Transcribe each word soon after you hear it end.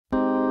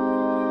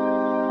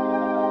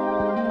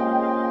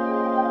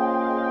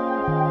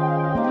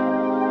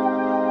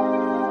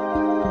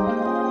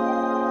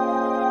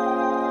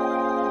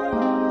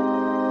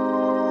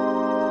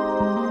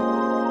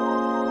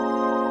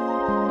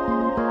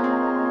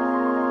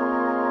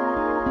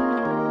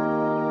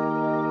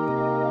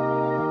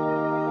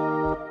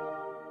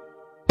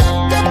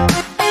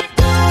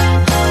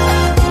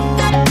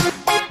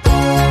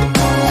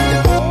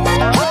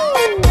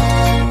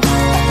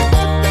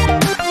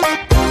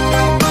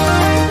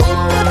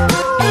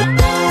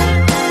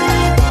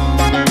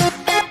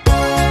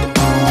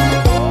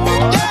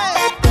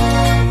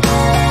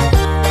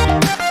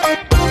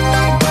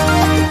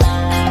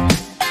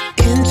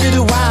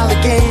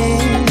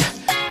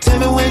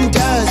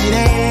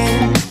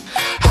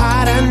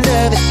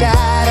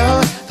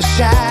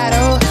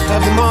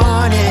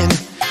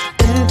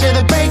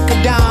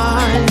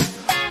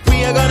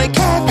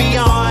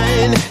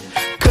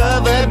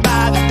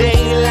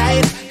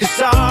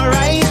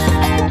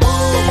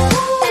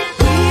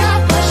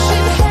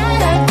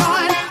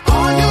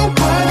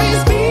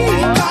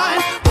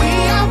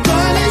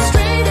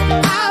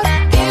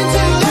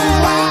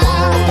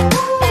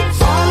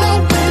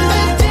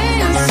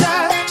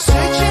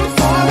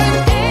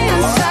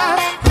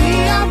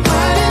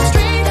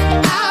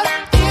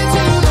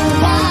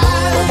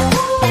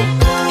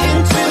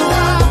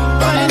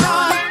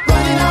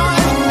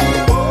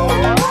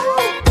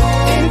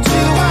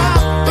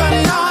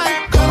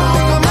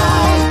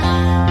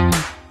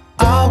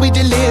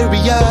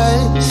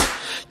curious?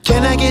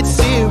 Can I get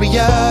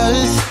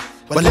serious?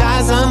 What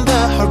lies on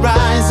the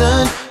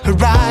horizon,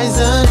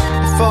 horizon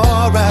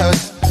before us?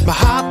 My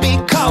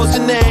heartbeat calls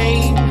your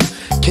name.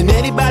 Can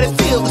anybody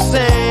feel the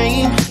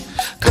same?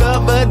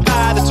 Covered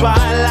by the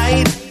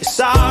twilight, it's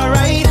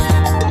alright.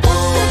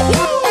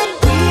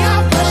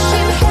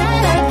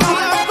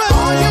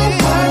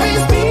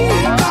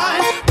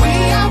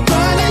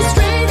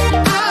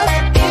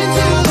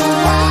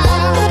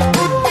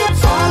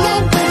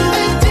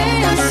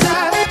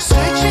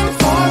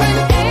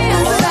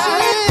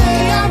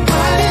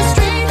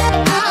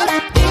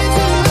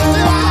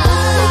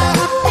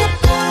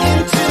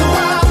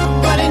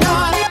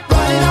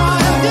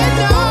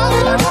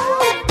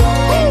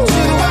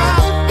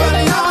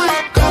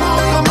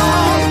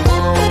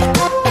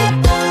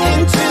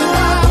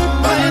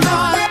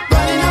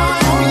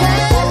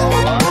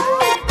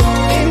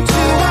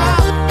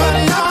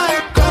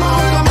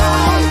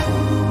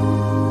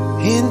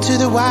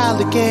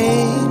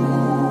 Again.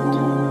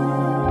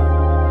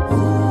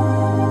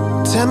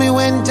 Tell me,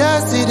 when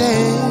does it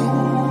end?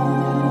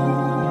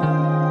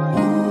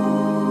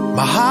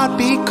 My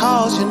heartbeat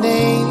calls your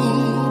name.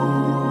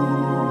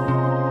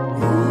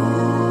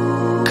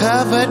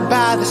 Covered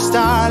by the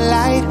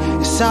starlight,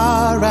 it's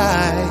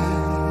alright.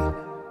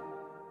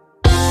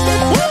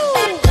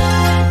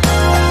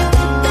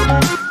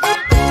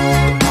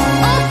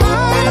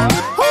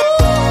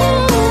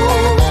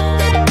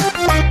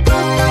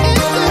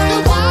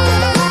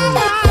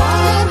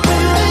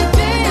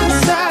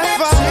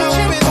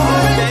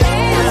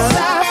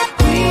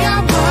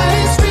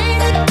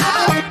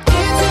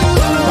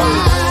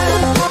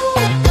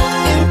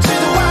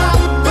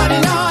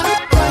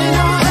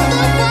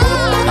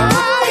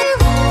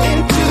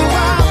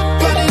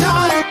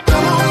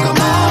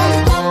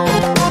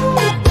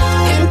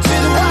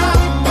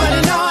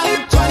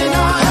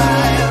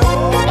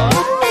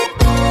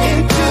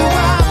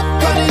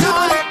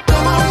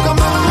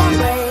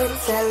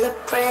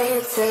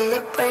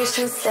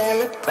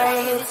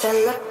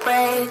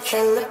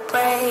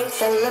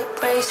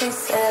 Celebration,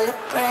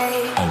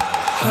 celebrate.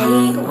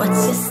 Hey,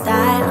 what's your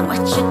style?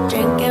 What you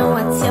drinking?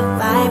 What's your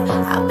vibe?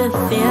 I've been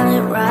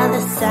feeling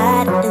rather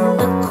sad in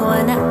the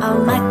corner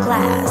of my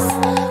class.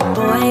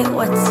 Boy,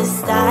 what's your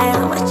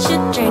style? What you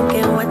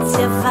drinking? What's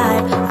your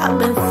vibe? I've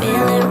been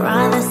feeling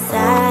rather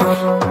sad.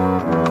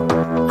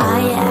 Oh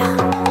yeah.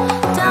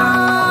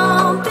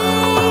 Don't be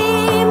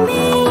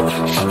mean.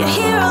 You're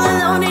here all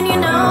alone and you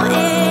know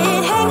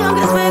it. Hang on,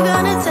 'cause we're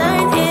gonna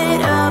turn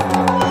it up.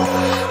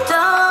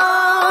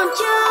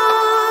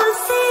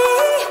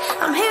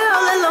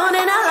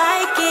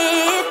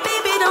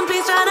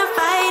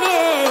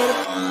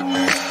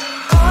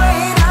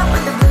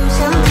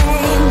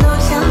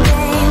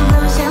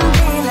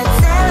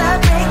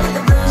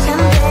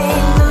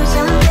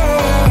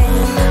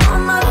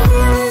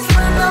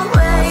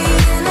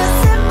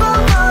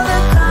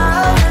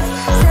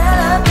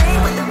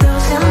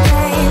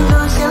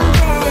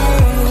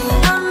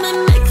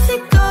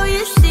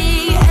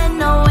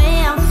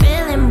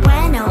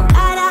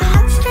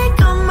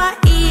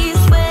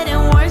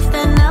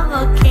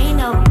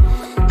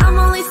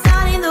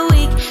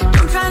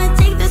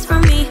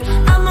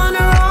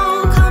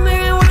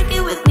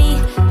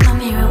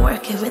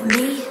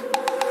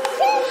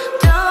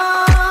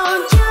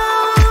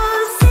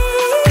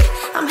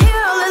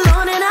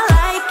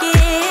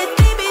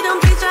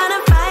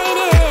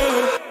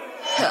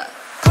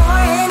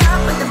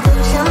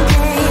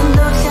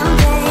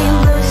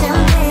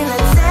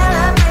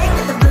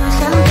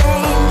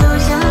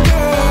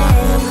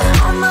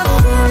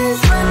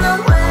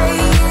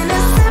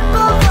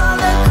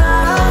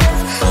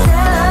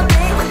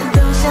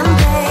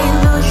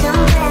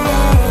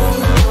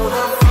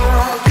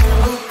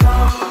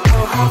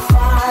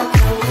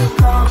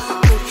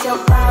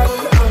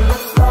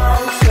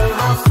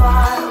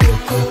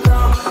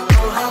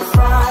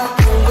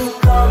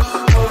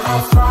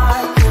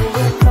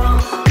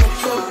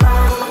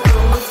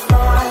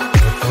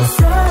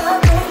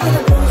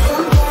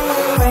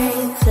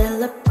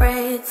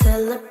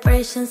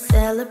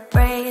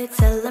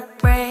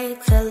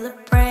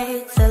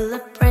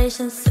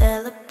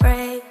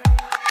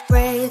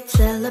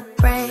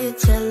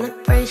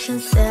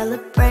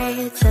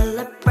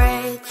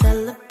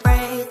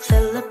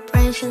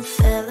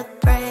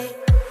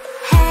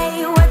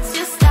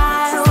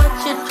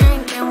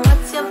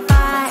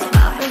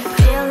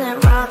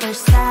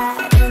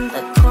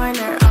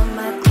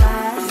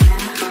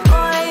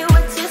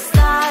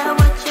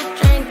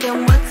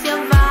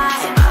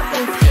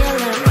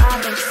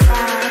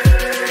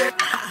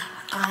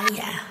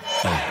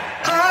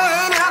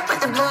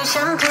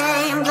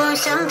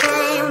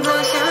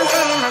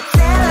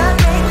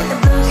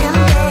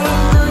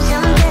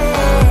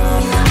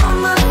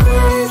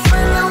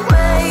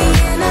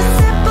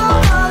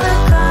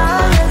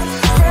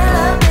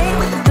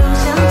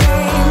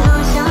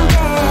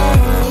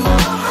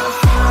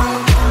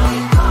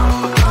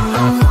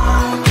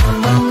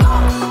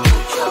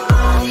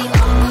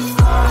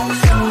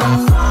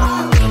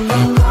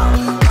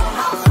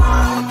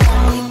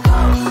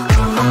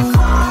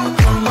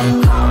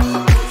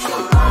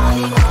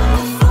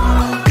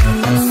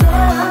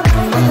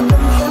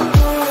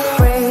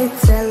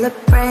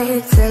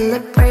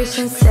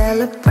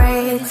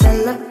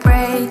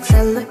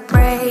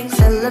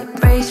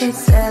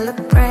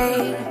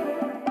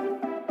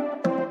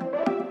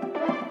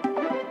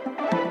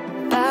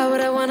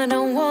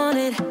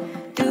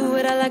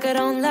 like I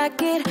don't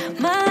like it.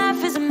 My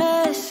life is a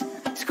mess,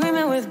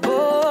 screaming with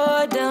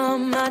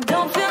boredom. I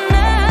don't feel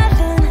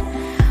nothing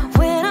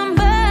when I'm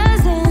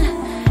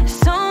buzzing.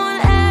 Someone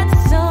adds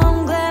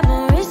some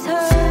glamorous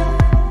hurt.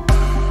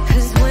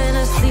 'Cause when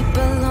I sleep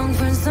alone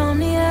for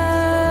insomnia,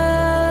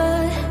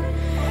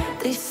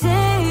 they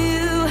say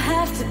you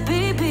have to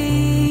be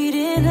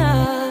beaten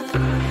up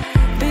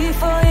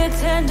before you're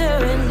tender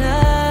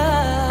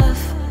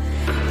enough.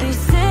 They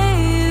say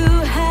you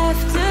have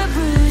to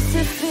bruise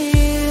to feel.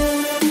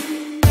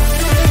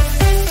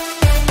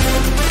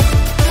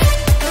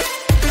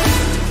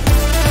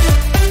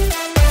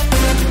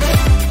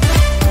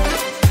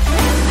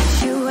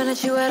 I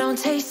chew, I don't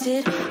taste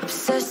it.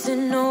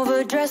 Obsessing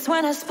over dress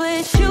when I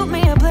split. Shoot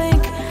me a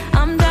blink,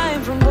 I'm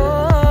dying from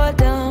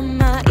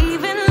boredom. I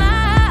even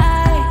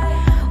lie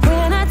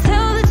when I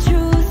tell the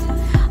truth.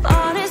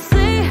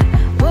 Honestly,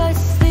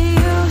 what's the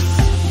use?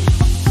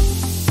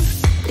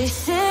 They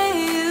say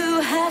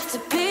you have to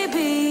be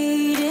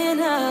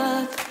beaten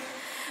up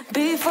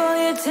before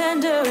you're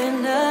tender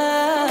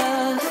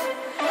enough.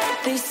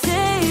 They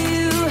say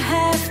you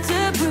have to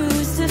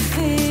bruise to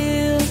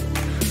feel.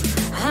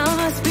 I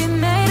must be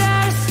made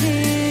out of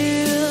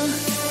steel.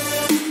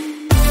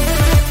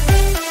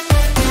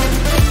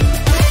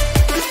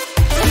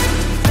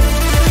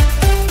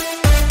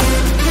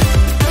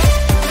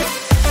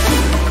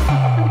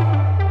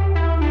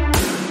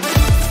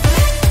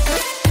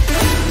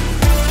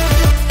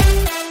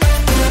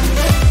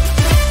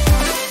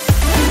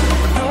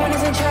 No one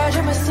is in charge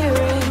of my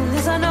steering.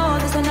 This I know,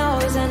 this I know,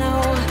 this I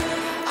know.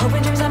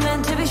 Hoping dreams are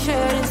meant to be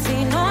shared and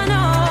seen. No, I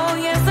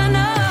know, yes I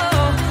know.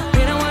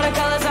 Reading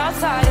watercolors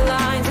outside the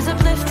lines is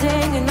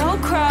uplifting and no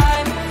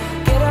crime.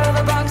 Get out of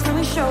the box, let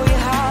me show you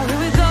how. Here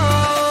we go.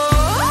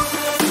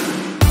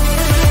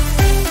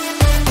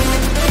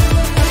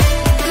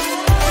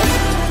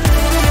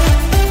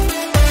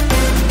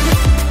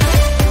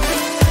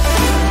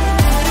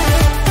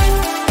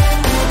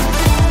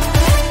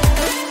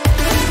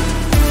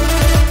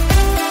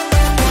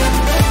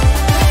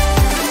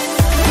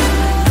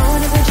 No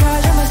one is in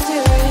charge of my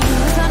steering.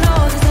 This I know,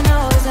 this I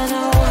know, this I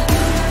know.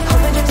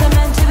 Hoping dreams are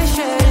meant to be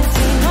shared and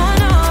seen. No, I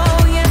know,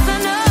 yes I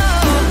know.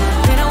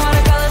 Reading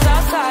watercolors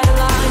outside the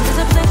lines is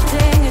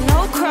uplifting and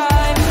no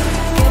crime.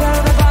 Get out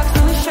of the box,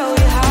 let me show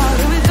you how.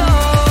 Here we go.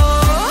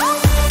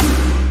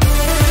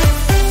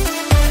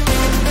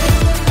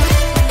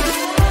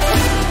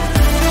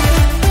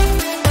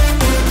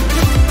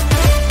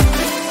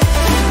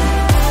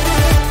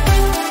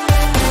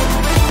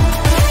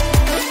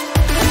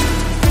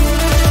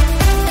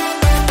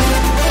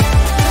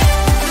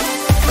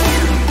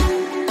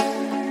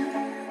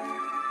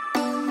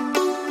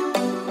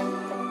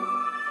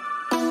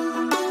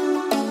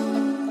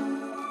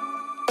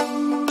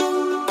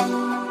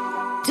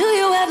 Do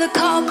you ever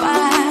call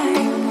by